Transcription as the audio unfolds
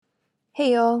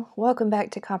Hey y'all, welcome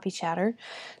back to Copy Chatter.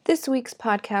 This week's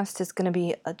podcast is going to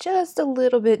be just a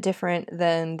little bit different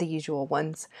than the usual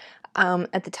ones.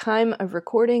 At the time of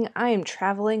recording, I am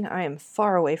traveling. I am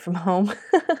far away from home.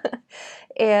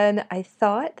 And I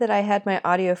thought that I had my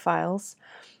audio files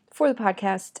for the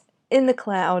podcast in the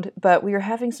cloud, but we were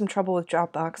having some trouble with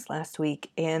Dropbox last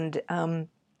week, and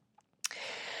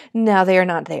now they are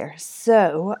not there.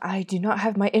 So I do not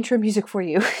have my intro music for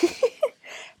you.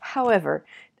 However,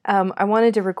 I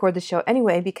wanted to record the show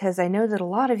anyway because I know that a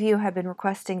lot of you have been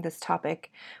requesting this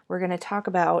topic. We're going to talk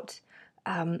about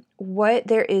what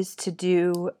there is to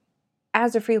do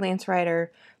as a freelance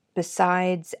writer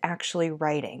besides actually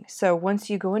writing. So once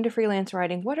you go into freelance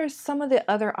writing, what are some of the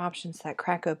other options that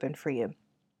crack open for you?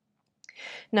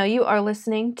 Now, you are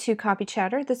listening to Copy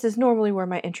Chatter. This is normally where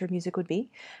my intro music would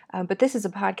be, but this is a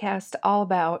podcast all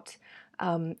about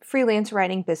freelance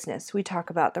writing business. We talk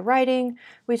about the writing,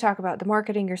 we talk about the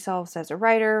marketing yourselves as a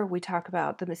writer, we talk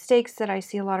about the mistakes that I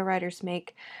see a lot of writers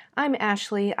make. I'm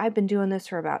Ashley. I've been doing this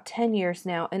for about 10 years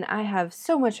now, and I have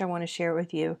so much I want to share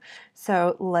with you.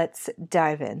 So let's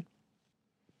dive in.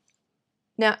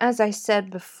 Now, as I said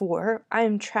before, I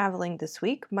am traveling this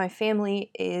week. My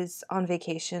family is on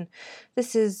vacation.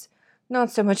 This is not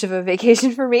so much of a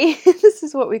vacation for me. This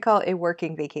is what we call a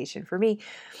working vacation for me.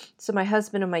 So my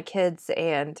husband and my kids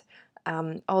and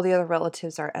all the other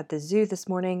relatives are at the zoo this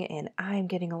morning, and I'm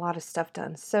getting a lot of stuff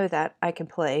done so that I can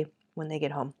play when they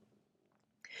get home.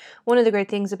 One of the great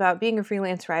things about being a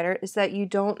freelance writer is that you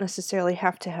don't necessarily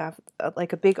have to have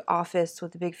like a big office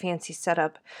with a big fancy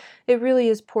setup. It really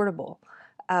is portable.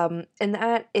 And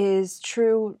that is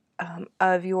true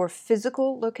of your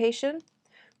physical location.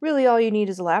 Really, all you need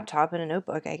is a laptop and a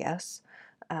notebook, I guess,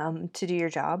 to do your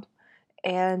job.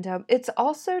 And it's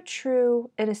also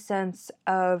true in a sense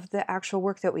of the actual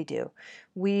work that we do.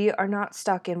 We are not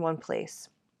stuck in one place.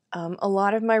 A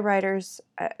lot of my writers,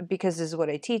 because this is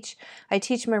what I teach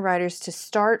my writers to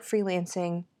start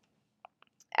freelancing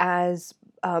as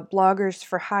bloggers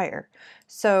for hire.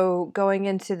 So going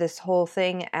into this whole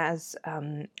thing as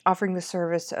offering the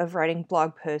service of writing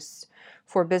blog posts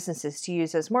for businesses to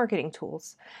use as marketing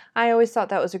tools. I always thought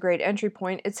that was a great entry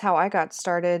point. It's how I got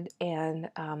started, and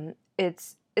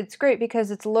it's great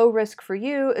because it's low risk for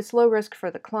you, it's low risk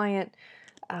for the client,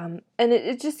 and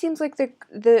it just seems like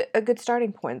a good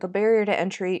starting point. The barrier to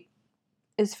entry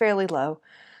is fairly low.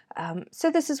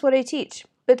 So this is what I teach.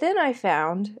 But then I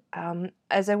found,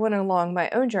 as I went along my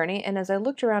own journey and as I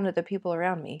looked around at the people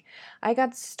around me, I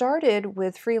got started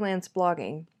with freelance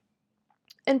blogging.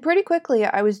 And pretty quickly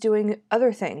I was doing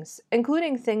other things,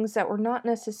 including things that were not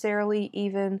necessarily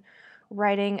even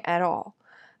writing at all.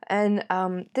 And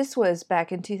this was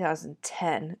back in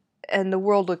 2010, and the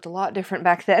world looked a lot different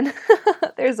back then.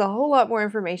 There's a whole lot more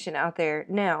information out there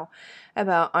now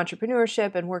about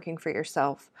entrepreneurship and working for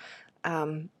yourself.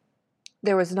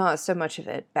 There was not so much of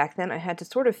it back then. I had to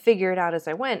sort of figure it out as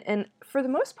I went. And for the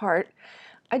most part,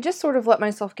 I just sort of let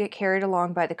myself get carried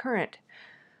along by the current.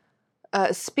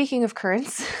 Speaking of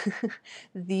currents,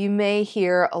 you may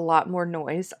hear a lot more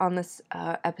noise on this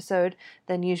episode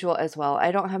than usual as well.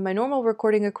 I don't have my normal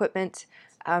recording equipment.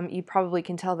 You probably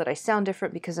can tell that I sound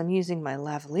different because I'm using my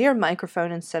lavalier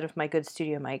microphone instead of my good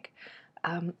studio mic.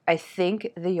 I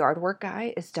think the yard work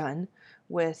guy is done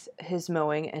with his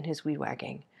mowing and his weed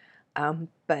whacking.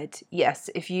 But yes,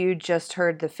 if you just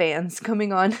heard the fans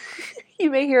coming on, you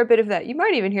may hear a bit of that. You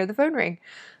might even hear the phone ring.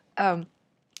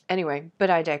 Anyway, but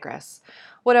I digress.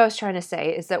 What I was trying to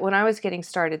say is that when I was getting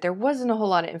started, there wasn't a whole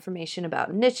lot of information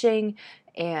about niching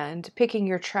and picking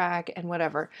your track and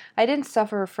whatever. I didn't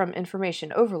suffer from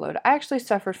information overload. I actually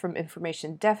suffered from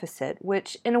information deficit,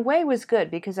 which in a way was good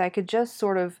because I could just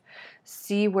sort of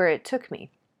see where it took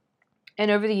me. And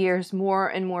over the years, more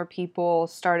and more people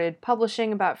started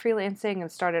publishing about freelancing and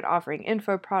started offering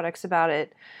info products about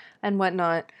it and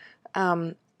whatnot.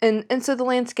 And so the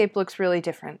landscape looks really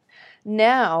different.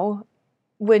 Now,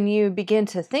 when you begin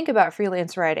to think about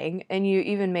freelance writing, and you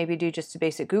even maybe do just a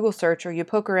basic Google search or you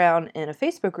poke around in a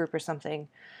Facebook group or something,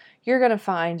 you're going to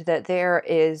find that there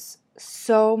is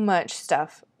so much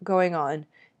stuff going on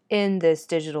in this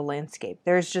digital landscape.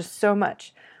 There's just so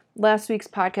much. Last week's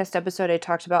podcast episode, I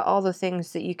talked about all the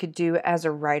things that you could do as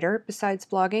a writer besides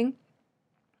blogging.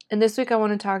 And this week I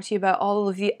want to talk to you about all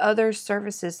of the other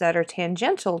services that are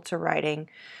tangential to writing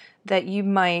that you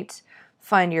might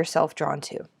find yourself drawn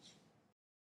to.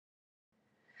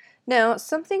 Now,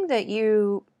 something that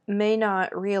you may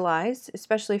not realize,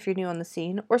 especially if you're new on the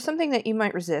scene, or something that you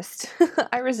might resist,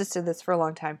 I resisted this for a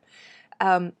long time,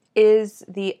 is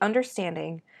the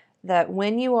understanding that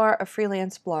when you are a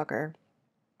freelance blogger,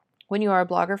 when you are a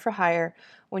blogger for hire,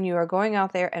 when you are going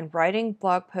out there and writing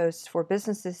blog posts for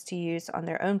businesses to use on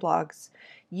their own blogs,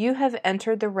 you have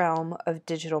entered the realm of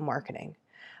digital marketing.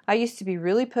 I used to be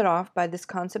really put off by this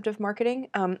concept of marketing.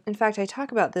 In fact, I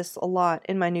talk about this a lot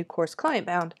in my new course, Client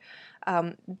Bound.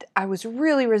 I was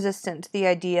really resistant to the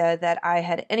idea that I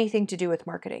had anything to do with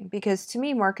marketing, because to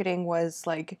me, marketing was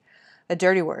like a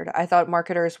dirty word. I thought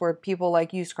marketers were people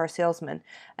like used car salesmen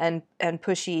and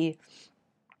pushy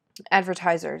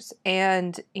advertisers,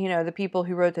 and the people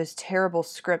who wrote those terrible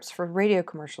scripts for radio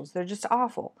commercials. They're just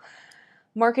awful.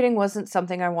 Marketing wasn't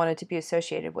something I wanted to be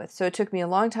associated with, so it took me a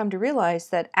long time to realize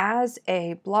that as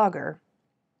a blogger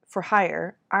for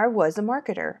hire, I was a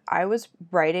marketer. I was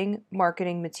writing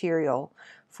marketing material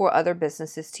for other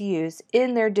businesses to use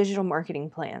in their digital marketing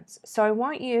plans. So I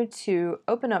want you to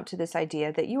open up to this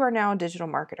idea that you are now a digital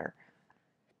marketer.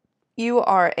 You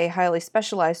are a highly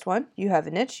specialized one. You have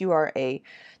a niche. You're a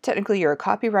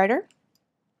copywriter,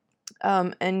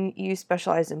 and you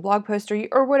specialize in blog posts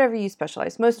or whatever you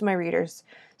specialize. Most of my readers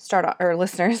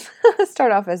listeners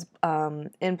start off as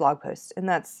in blog posts, and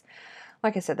that's,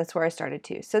 like I said, that's where I started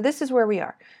too. So this is where we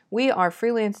are. We are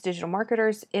freelance digital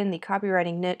marketers in the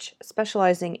copywriting niche,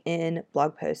 specializing in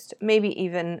blog posts, maybe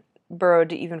even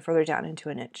burrowed even further down into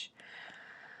a niche.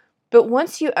 But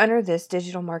once you enter this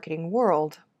digital marketing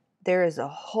world, there is a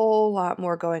whole lot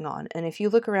more going on. And if you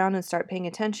look around and start paying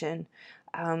attention,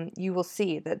 you will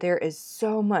see that there is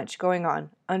so much going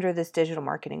on under this digital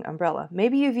marketing umbrella.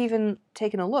 Maybe you've even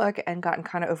taken a look and gotten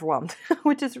kind of overwhelmed,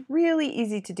 which is really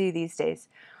easy to do these days,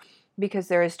 because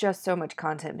there is just so much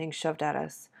content being shoved at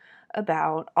us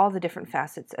about all the different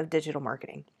facets of digital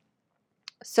marketing.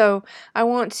 So I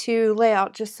want to lay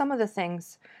out just some of the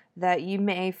things that you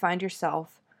may find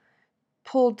yourself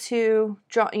pulled to,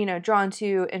 drawn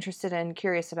to, interested in,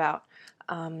 curious about.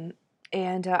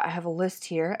 And I have a list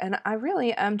here, and I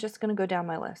really am just going to go down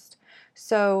my list.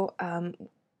 So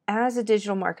as a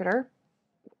digital marketer,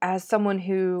 as someone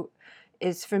who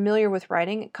is familiar with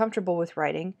writing, comfortable with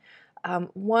writing,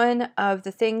 one of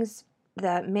the things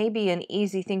that may be an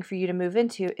easy thing for you to move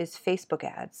into is Facebook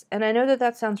ads. And I know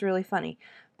that sounds really funny,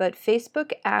 but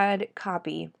Facebook ad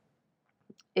copy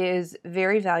is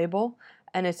very valuable,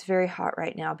 and it's very hot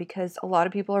right now because a lot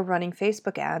of people are running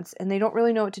Facebook ads and they don't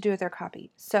really know what to do with their copy.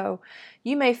 So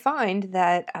you may find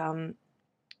that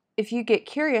if you get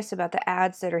curious about the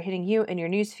ads that are hitting you in your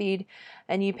newsfeed,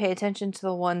 and you pay attention to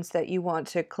the ones that you want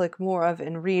to click more of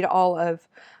and read all of,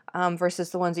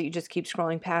 versus the ones that you just keep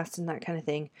scrolling past and that kind of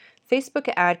thing,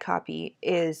 Facebook ad copy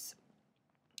is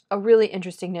a really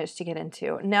interesting niche to get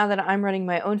into. Now that I'm running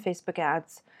my own Facebook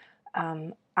ads,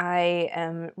 I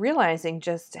am realizing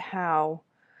just how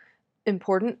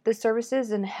important this service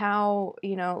is and how,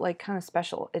 kind of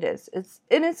special it is.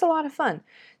 It's a lot of fun.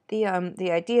 The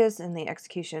ideas and the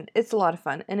execution, it's a lot of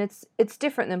fun, and it's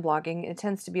different than blogging. It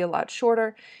tends to be a lot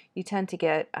shorter. You tend to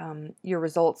get your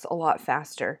results a lot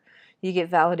faster. You get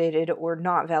validated or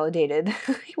not validated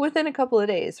within a couple of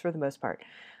days for the most part.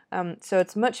 So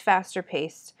it's much faster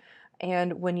paced,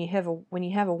 and when you have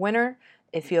a winner,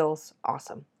 it feels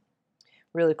awesome.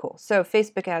 Really cool. So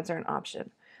Facebook ads are an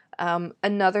option.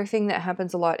 Another thing that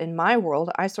happens a lot in my world,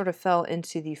 I sort of fell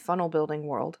into the funnel building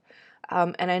world.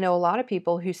 And I know a lot of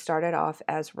people who started off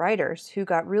as writers who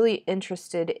got really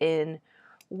interested in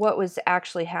what was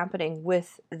actually happening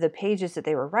with the pages that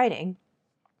they were writing.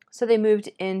 So they moved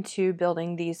into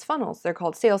building these funnels. They're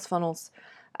called sales funnels.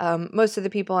 Most of the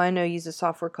people I know use a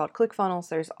software called ClickFunnels.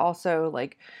 There's also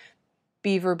like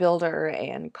Beaver Builder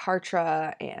and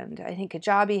Kartra, and I think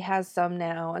Kajabi has some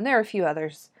now, and there are a few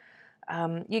others.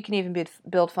 You can even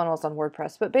build funnels on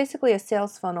WordPress, but basically a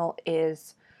sales funnel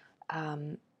is,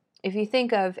 if you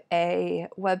think of a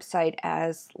website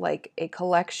as like a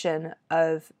collection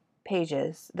of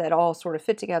pages that all sort of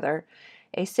fit together,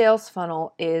 a sales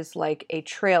funnel is like a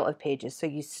trail of pages. So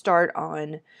you start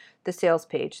on the sales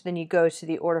page, then you go to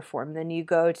the order form, then you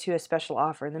go to a special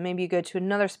offer, then maybe you go to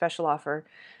another special offer,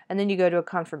 and then you go to a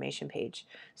confirmation page.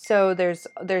 So there's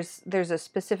a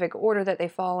specific order that they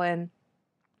fall in,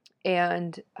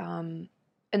 and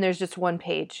there's just one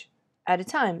page at a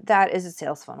time. That is a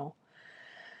sales funnel.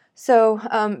 So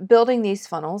building these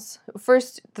funnels,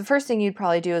 the first thing you'd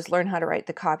probably do is learn how to write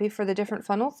the copy for the different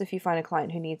funnels if you find a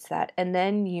client who needs that, and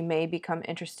then you may become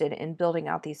interested in building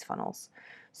out these funnels.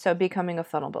 So becoming a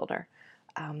funnel builder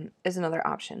is another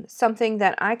option. Something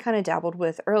that I kind of dabbled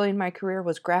with early in my career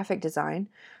was graphic design.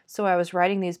 So I was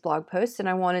writing these blog posts and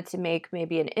I wanted to make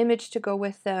maybe an image to go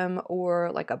with them, or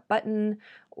like a button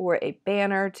or a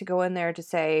banner to go in there to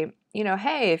say,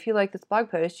 hey, if you like this blog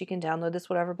post, you can download this,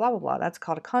 whatever, blah, blah, blah. That's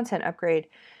called a content upgrade.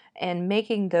 and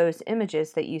making those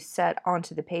images that you set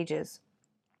onto the pages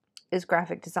is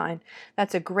graphic design.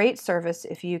 That's a great service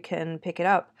if you can pick it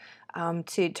up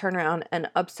to turn around and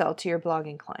upsell to your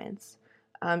blogging clients.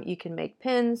 You can make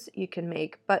pins, you can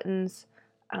make buttons.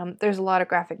 There's a lot of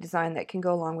graphic design that can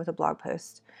go along with a blog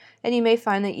post. And you may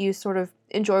find that you sort of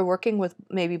enjoy working with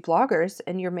maybe bloggers,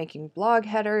 and you're making blog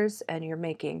headers and you're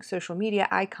making social media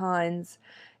icons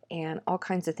and all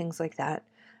kinds of things like that.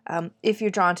 If you're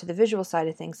drawn to the visual side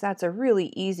of things, that's a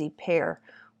really easy pair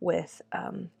with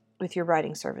your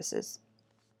writing services.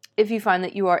 If you find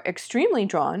that you are extremely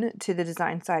drawn to the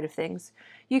design side of things,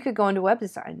 you could go into web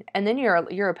design, and then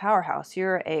you're a powerhouse.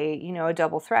 You're a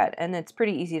double threat, and it's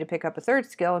pretty easy to pick up a third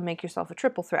skill and make yourself a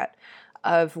triple threat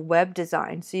of web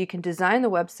design. So you can design the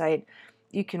website,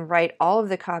 you can write all of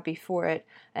the copy for it,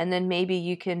 and then maybe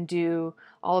you can do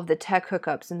all of the tech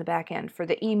hookups in the back end for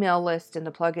the email list and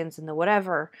the plugins and the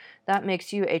whatever. That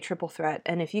makes you a triple threat.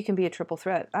 And if you can be a triple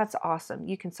threat, that's awesome.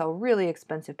 You can sell really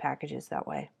expensive packages that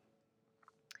way.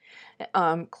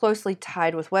 Closely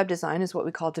tied with web design is what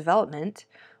we call development,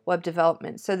 web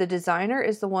development. So the designer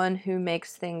is the one who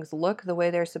makes things look the way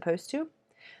they're supposed to,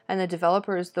 and the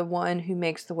developer is the one who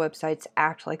makes the websites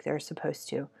act like they're supposed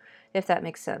to, if that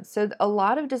makes sense. So a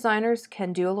lot of designers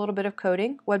can do a little bit of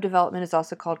coding. Web development is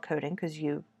also called coding because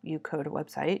you code a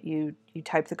website. You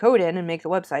type the code in and make the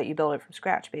website. You build it from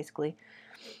scratch, basically.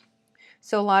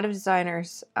 So a lot of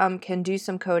designers can do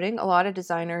some coding. A lot of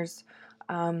designers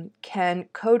can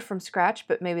code from scratch,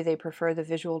 but maybe they prefer the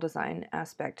visual design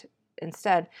aspect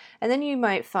instead. And then you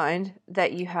might find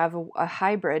that you have a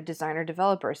hybrid designer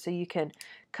developer, so you can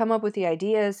come up with the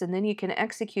ideas and then you can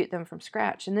execute them from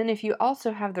scratch. And then if you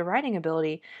also have the writing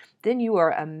ability, then you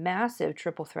are a massive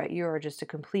triple threat. You are just a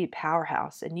complete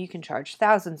powerhouse, and you can charge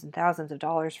thousands and thousands of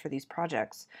dollars for these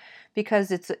projects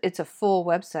because it's a full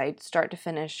website, start to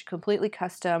finish, completely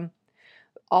custom,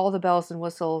 all the bells and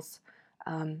whistles,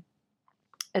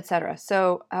 etc.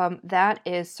 So that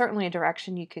is certainly a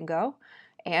direction you can go.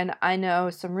 And I know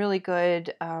some really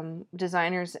good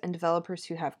designers and developers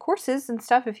who have courses and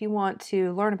stuff. If you want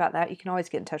to learn about that, you can always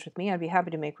get in touch with me. I'd be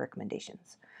happy to make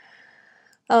recommendations.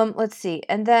 Let's see.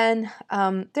 And then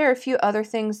there are a few other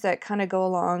things that kind of go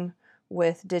along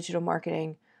with digital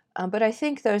marketing. But I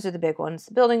think those are the big ones.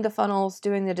 Building the funnels,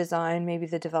 doing the design, maybe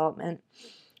the development,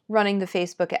 running the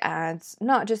Facebook ads,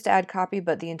 not just ad copy,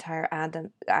 but the entire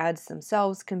ads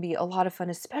themselves can be a lot of fun,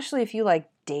 especially if you like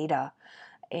data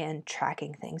and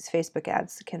tracking things. Facebook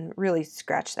ads can really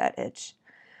scratch that itch.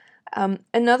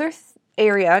 Another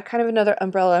area, kind of another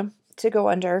umbrella to go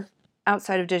under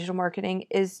outside of digital marketing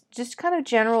is just kind of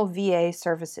general VA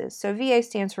services. So VA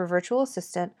stands for virtual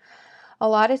assistant. A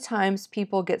lot of times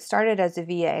people get started as a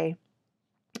VA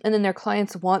and then their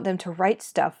clients want them to write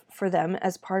stuff for them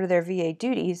as part of their VA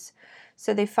duties.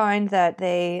 So they find that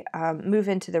they move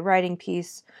into the writing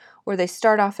piece, or they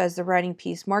start off as the writing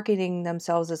piece, marketing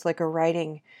themselves as like a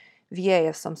writing VA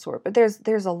of some sort. But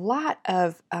there's a lot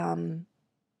of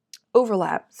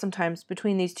overlap sometimes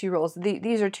between these two roles.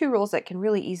 These are two roles that can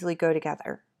really easily go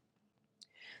together.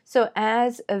 So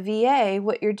as a VA,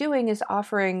 what you're doing is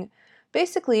offering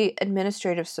basically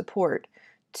administrative support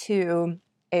to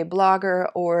a blogger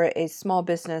or a small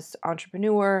business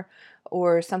entrepreneur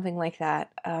or something like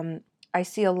that. I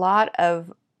see a lot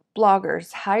of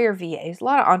bloggers hire VAs. A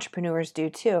lot of entrepreneurs do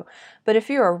too. But if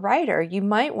you're a writer, you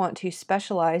might want to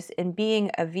specialize in being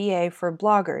a VA for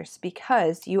bloggers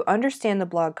because you understand the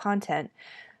blog content.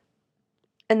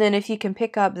 And then if you can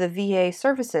pick up the VA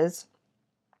services,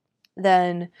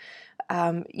 then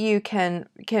you can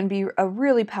be a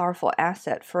really powerful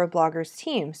asset for a blogger's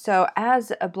team. So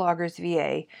as a blogger's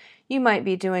VA, you might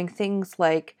be doing things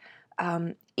like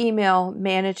email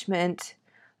management.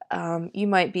 You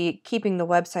might be keeping the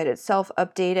website itself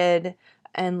updated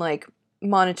and like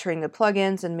monitoring the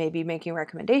plugins and maybe making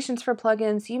recommendations for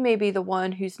plugins. You may be the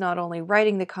one who's not only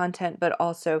writing the content, but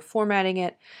also formatting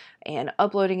it and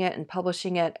uploading it and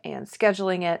publishing it and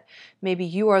scheduling it. Maybe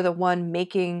you are the one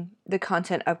making the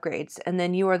content upgrades, and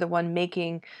then you are the one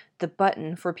making the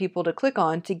button for people to click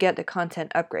on to get the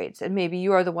content upgrades. And maybe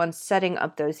you are the one setting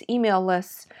up those email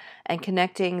lists and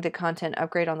connecting the content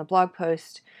upgrade on the blog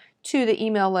post to the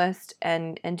email list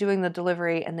and doing the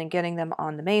delivery and then getting them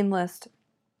on the main list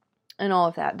and all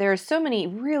of that. There are so many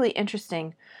really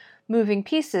interesting moving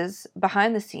pieces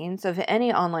behind the scenes of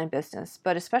any online business,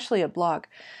 but especially a blog.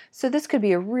 So this could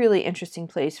be a really interesting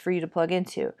place for you to plug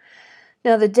into.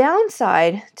 Now, the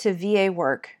downside to VA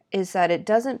work is that it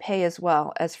doesn't pay as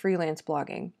well as freelance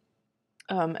blogging,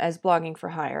 as blogging for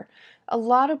hire. A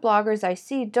lot of bloggers I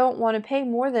see don't want to pay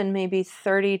more than maybe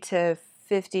 $30 to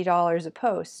 $50 a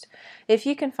post. If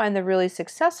you can find the really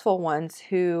successful ones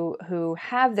who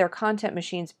have their content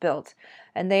machines built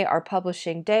and they are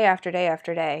publishing day after day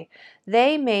after day,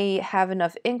 they may have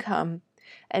enough income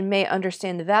and may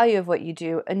understand the value of what you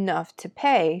do enough to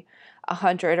pay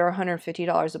 $100 or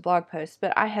 $150 a blog post.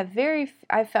 But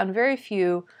I've found very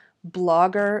few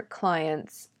blogger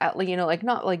clients, like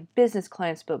not like business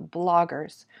clients, but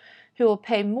bloggers who will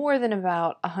pay more than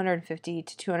about $150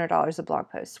 to $200 a blog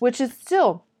post, which is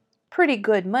still pretty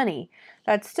good money.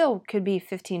 That still could be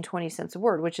 15, 20 cents a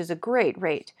word, which is a great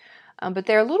rate. But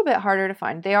they're a little bit harder to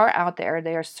find. They are out there.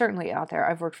 They are certainly out there.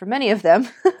 I've worked for many of them.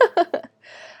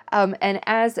 And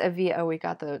as a VA, we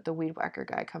got the weed whacker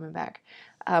guy coming back.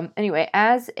 Anyway,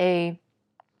 as a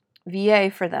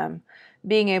VA for them,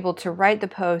 being able to write the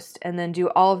post and then do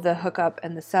all of the hookup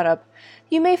and the setup,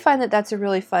 you may find that that's a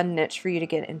really fun niche for you to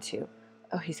get into.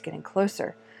 Oh, he's getting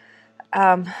closer.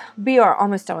 We are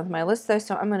almost done with my list though,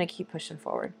 so I'm going to keep pushing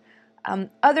forward.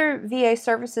 Other VA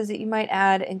services that you might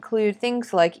add include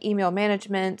things like email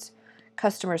management,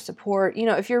 customer support.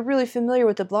 If you're really familiar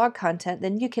with the blog content,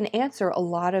 then you can answer a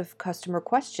lot of customer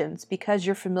questions because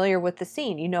you're familiar with the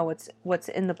scene. You know what's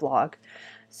in the blog,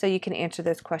 so you can answer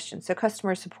those questions. So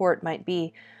customer support might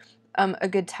be a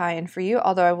good tie-in for you,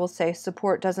 although I will say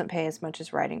support doesn't pay as much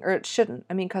as writing, or it shouldn't.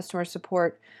 I mean, customer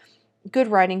support, good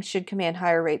writing should command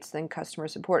higher rates than customer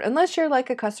support, unless you're like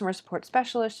a customer support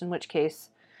specialist, in which case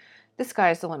the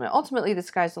sky's the limit. Ultimately, the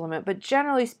sky's the limit, but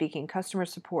generally speaking, customer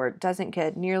support doesn't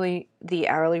get nearly the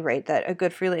hourly rate that a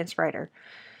good freelance writer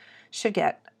should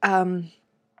get.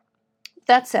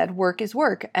 That said, work is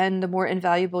work, and the more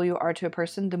invaluable you are to a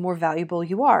person, the more valuable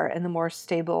you are, and the more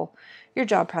stable your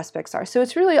job prospects are. So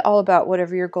it's really all about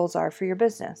whatever your goals are for your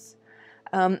business.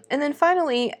 And then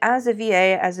finally, as a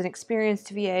VA, as an experienced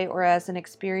VA or as an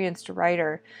experienced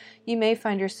writer, you may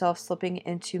find yourself slipping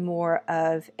into more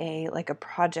of a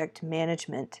project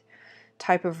management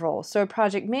type of role. So a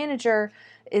project manager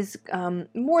is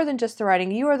more than just the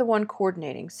writing. You are the one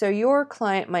coordinating. So your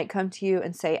client might come to you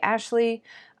and say, Ashley,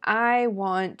 I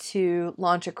want to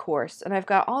launch a course and I've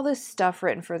got all this stuff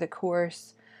written for the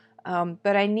course.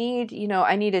 But I need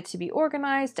it to be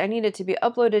organized. I need it to be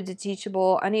uploaded to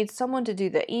Teachable. I need someone to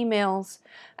do the emails.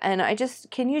 And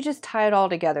can you just tie it all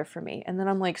together for me? And then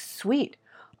I'm like, sweet,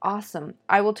 awesome.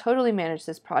 I will totally manage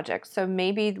this project. So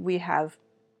maybe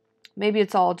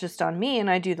it's all just on me and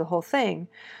I do the whole thing.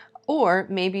 Or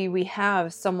maybe we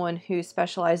have someone who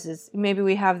specializes, maybe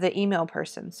we have the email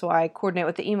person. So I coordinate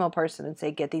with the email person and say,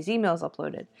 get these emails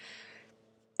uploaded.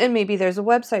 And maybe there's a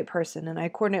website person and I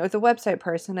coordinate with the website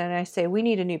person and I say, we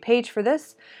need a new page for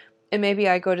this. And maybe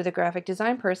I go to the graphic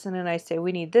design person and I say,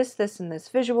 we need this, and this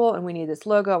visual, and we need this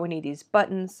logo, we need these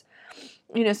buttons.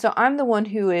 So I'm the one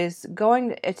who is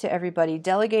going to everybody,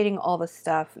 delegating all the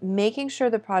stuff, making sure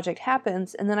the project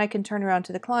happens, and then I can turn around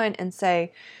to the client and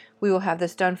say, we will have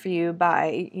this done for you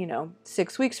by,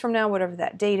 6 weeks from now, whatever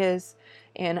that date is,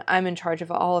 and I'm in charge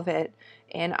of all of it,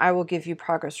 and I will give you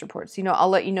progress reports. I'll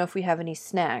let you know if we have any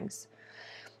snags,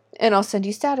 and I'll send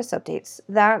you status updates.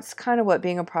 That's kind of what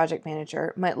being a project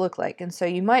manager might look like, and so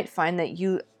you might find that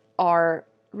you are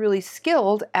really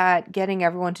skilled at getting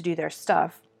everyone to do their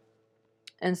stuff,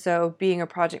 and so being a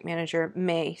project manager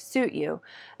may suit you,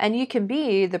 and you can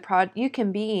be in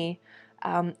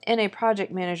a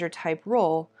project manager type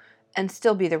role and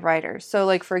still be the writer. So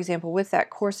like, for example, with that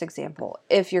course example,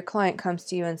 if your client comes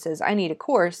to you and says, I need a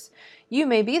course, you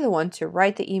may be the one to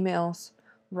write the emails,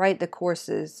 write the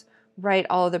courses, write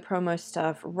all of the promo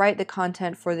stuff, write the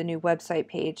content for the new website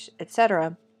page,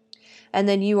 etc. And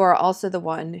then you are also the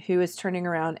one who is turning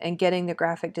around and getting the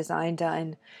graphic design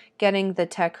done, getting the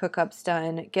tech hookups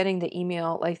done, getting the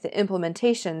email, like the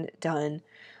implementation done,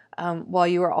 while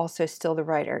you are also still the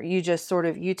writer. You just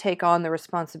you take on the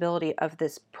responsibility of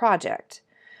this project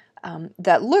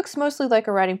that looks mostly like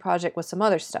a writing project with some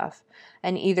other stuff.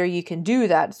 And either you can do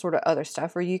that sort of other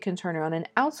stuff or you can turn around and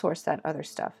outsource that other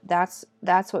stuff. That's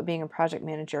what being a project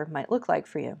manager might look like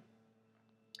for you.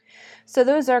 So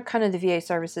those are kind of the VA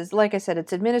services. Like I said,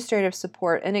 it's administrative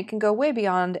support, and it can go way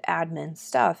beyond admin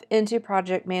stuff into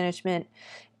project management,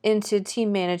 into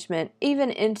team management,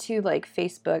 even into like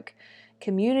Facebook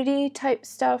community type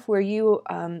stuff where you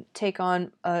take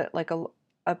on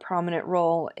a prominent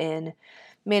role in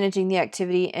managing the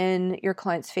activity in your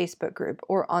client's Facebook group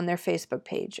or on their Facebook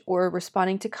page or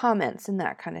responding to comments and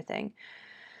that kind of thing.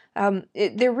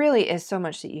 There really is so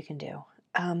much that you can do.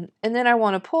 And then I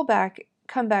want to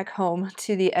come back home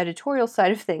to the editorial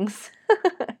side of things.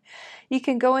 You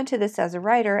can go into this as a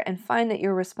writer and find that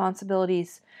your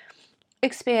responsibilities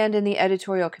expand in the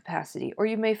editorial capacity, or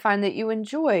you may find that you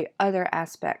enjoy other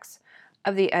aspects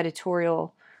of the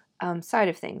editorial side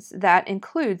of things. That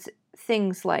includes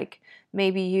things like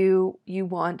maybe you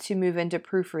want to move into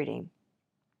proofreading.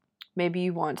 Maybe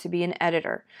you want to be an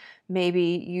editor.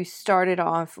 Maybe you started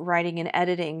off writing and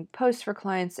editing posts for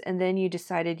clients, and then you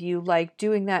decided you liked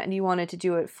doing that and you wanted to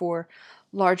do it for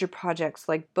larger projects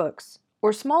like books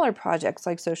or smaller projects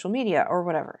like social media or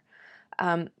whatever.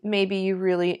 Maybe you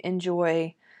really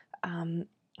enjoy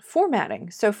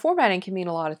formatting. So formatting can mean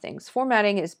a lot of things.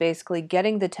 Formatting is basically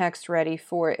getting the text ready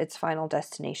for its final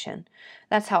destination.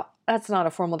 That's not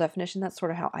a formal definition. That's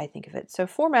sort of how I think of it. So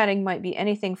formatting might be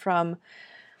anything from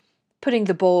putting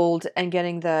the bold and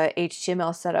getting the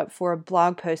HTML set up for a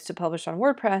blog post to publish on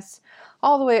WordPress,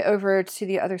 all the way over to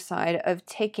the other side of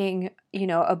taking,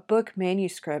 a book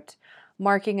manuscript,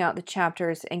 marking out the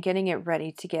chapters and getting it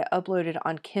ready to get uploaded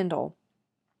on Kindle.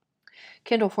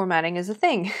 Kindle formatting is a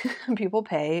thing. People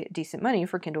pay decent money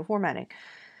for Kindle formatting.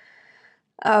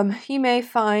 You may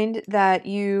find that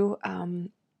you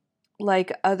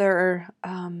like other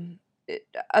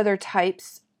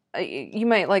types. You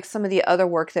might like some of the other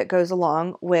work that goes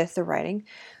along with the writing.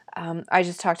 I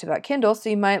just talked about Kindle, so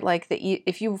you might like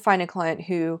if you find a client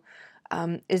who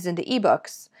is into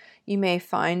ebooks, you may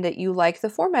find that you like the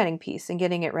formatting piece and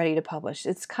getting it ready to publish.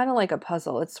 It's kind of like a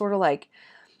puzzle. It's sort of like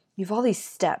you have all these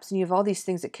steps and you have all these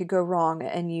things that could go wrong,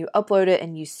 and you upload it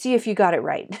and you see if you got it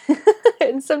right.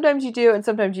 And sometimes you do and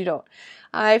sometimes you don't.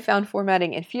 I found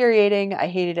formatting infuriating. I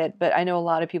hated it, but I know a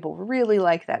lot of people really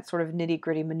like that sort of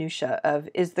nitty-gritty minutia of,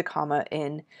 is the comma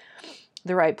in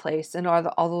the right place and are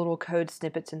all the little code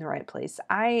snippets in the right place.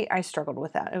 I struggled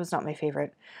with that. It was not my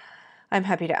favorite. I'm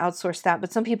happy to outsource that,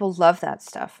 but some people love that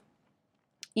stuff.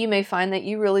 You may find that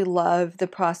you really love the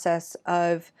process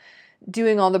of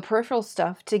doing all the peripheral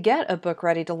stuff to get a book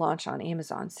ready to launch on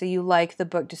Amazon. So you like the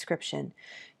book description.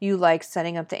 You like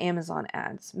setting up the Amazon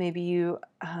ads. Maybe you,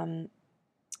 I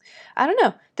don't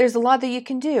know. There's a lot that you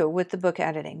can do with the book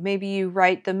editing. Maybe you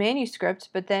write the manuscript,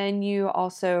 but then you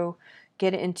also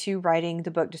get into writing the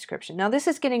book description. Now, this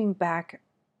is getting back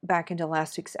into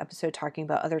last week's episode talking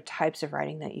about other types of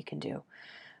writing that you can do.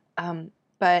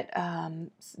 But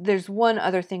there's one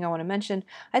other thing I want to mention.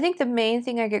 I think the main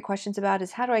thing I get questions about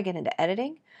is, how do I get into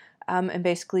editing? And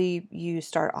basically, you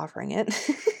start offering it.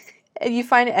 And you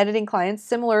find editing clients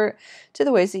similar to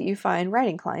the ways that you find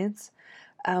writing clients.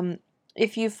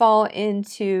 If you fall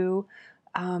into,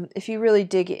 if you really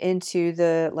dig into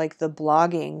the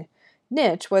blogging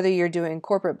niche, whether you're doing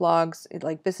corporate blogs,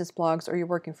 like business blogs, or you're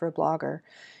working for a blogger,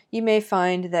 you may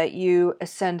find that you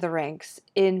ascend the ranks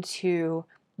into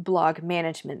blog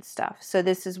management stuff. So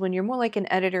this is when you're more like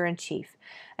an editor-in-chief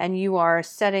and you are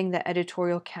setting the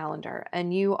editorial calendar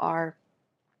and you are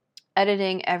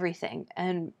editing everything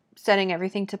and setting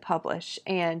everything to publish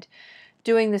and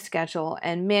doing the schedule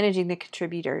and managing the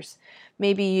contributors.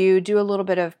 Maybe you do a little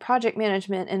bit of project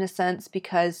management in a sense,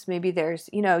 because maybe there's,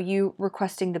 you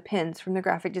requesting the pins from the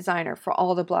graphic designer for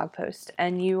all the blog posts,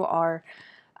 and you are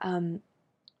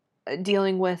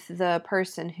dealing with the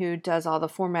person who does all the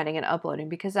formatting and uploading,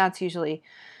 because that's usually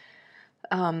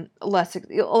less.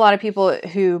 A lot of people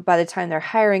who, by the time they're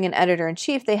hiring an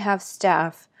editor-in-chief, they have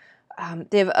staff.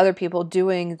 They have other people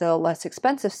doing the less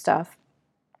expensive stuff,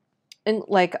 and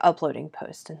like uploading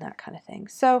posts and that kind of thing.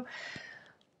 So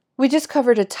we just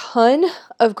covered a ton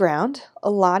of ground,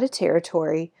 a lot of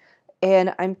territory,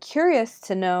 and I'm curious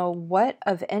to know what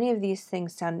of any of these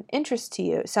things sound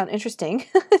interesting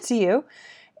to you,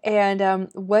 and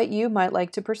what you might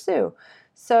like to pursue.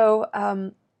 So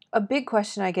a big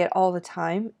question I get all the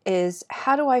time is,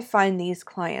 how do I find these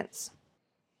clients?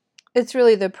 It's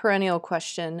really the perennial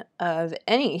question of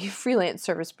any freelance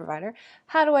service provider.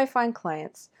 How do I find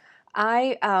clients?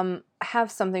 I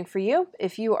have something for you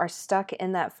if you are stuck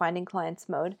in that finding clients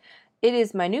mode. It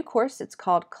is my new course. It's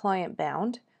called Client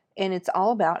Bound, and it's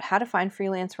all about how to find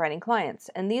freelance writing clients.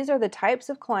 And these are the types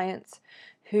of clients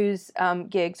whose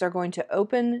gigs are going to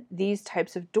open these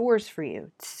types of doors for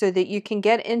you, so that you can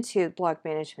get into blog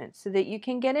management, so that you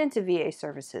can get into VA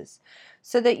services,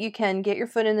 so that you can get your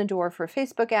foot in the door for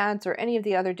Facebook ads or any of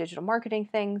the other digital marketing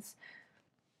things.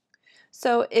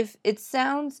 So if it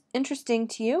sounds interesting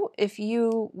to you, if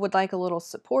you would like a little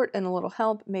support and a little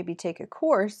help, maybe take a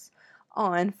course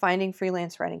on finding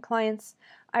freelance writing clients,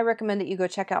 I recommend that you go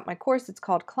check out my course. It's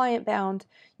called Client Bound.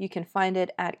 You can find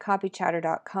it at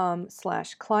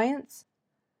copychatter.com/clients.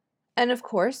 And of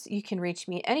course, you can reach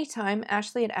me anytime,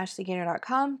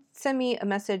 Ashley@ashleygainer.com. Send me a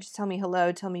message, tell me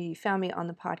hello, tell me you found me on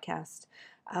the podcast.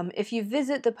 If you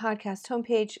visit the podcast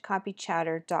homepage,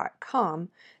 copychatter.com,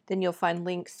 then you'll find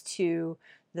links to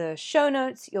the show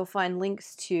notes. You'll find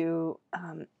links to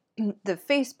the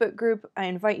Facebook group. I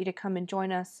invite you to come and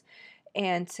join us.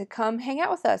 and to come hang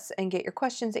out with us and get your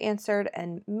questions answered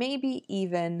and maybe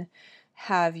even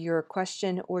have your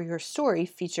question or your story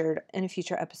featured in a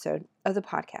future episode of the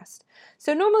podcast.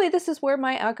 So normally this is where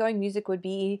my outgoing music would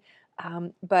be,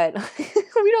 but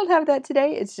we don't have that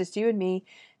today. It's just you and me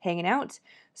hanging out.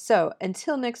 So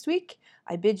until next week,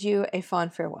 I bid you a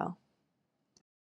fond farewell.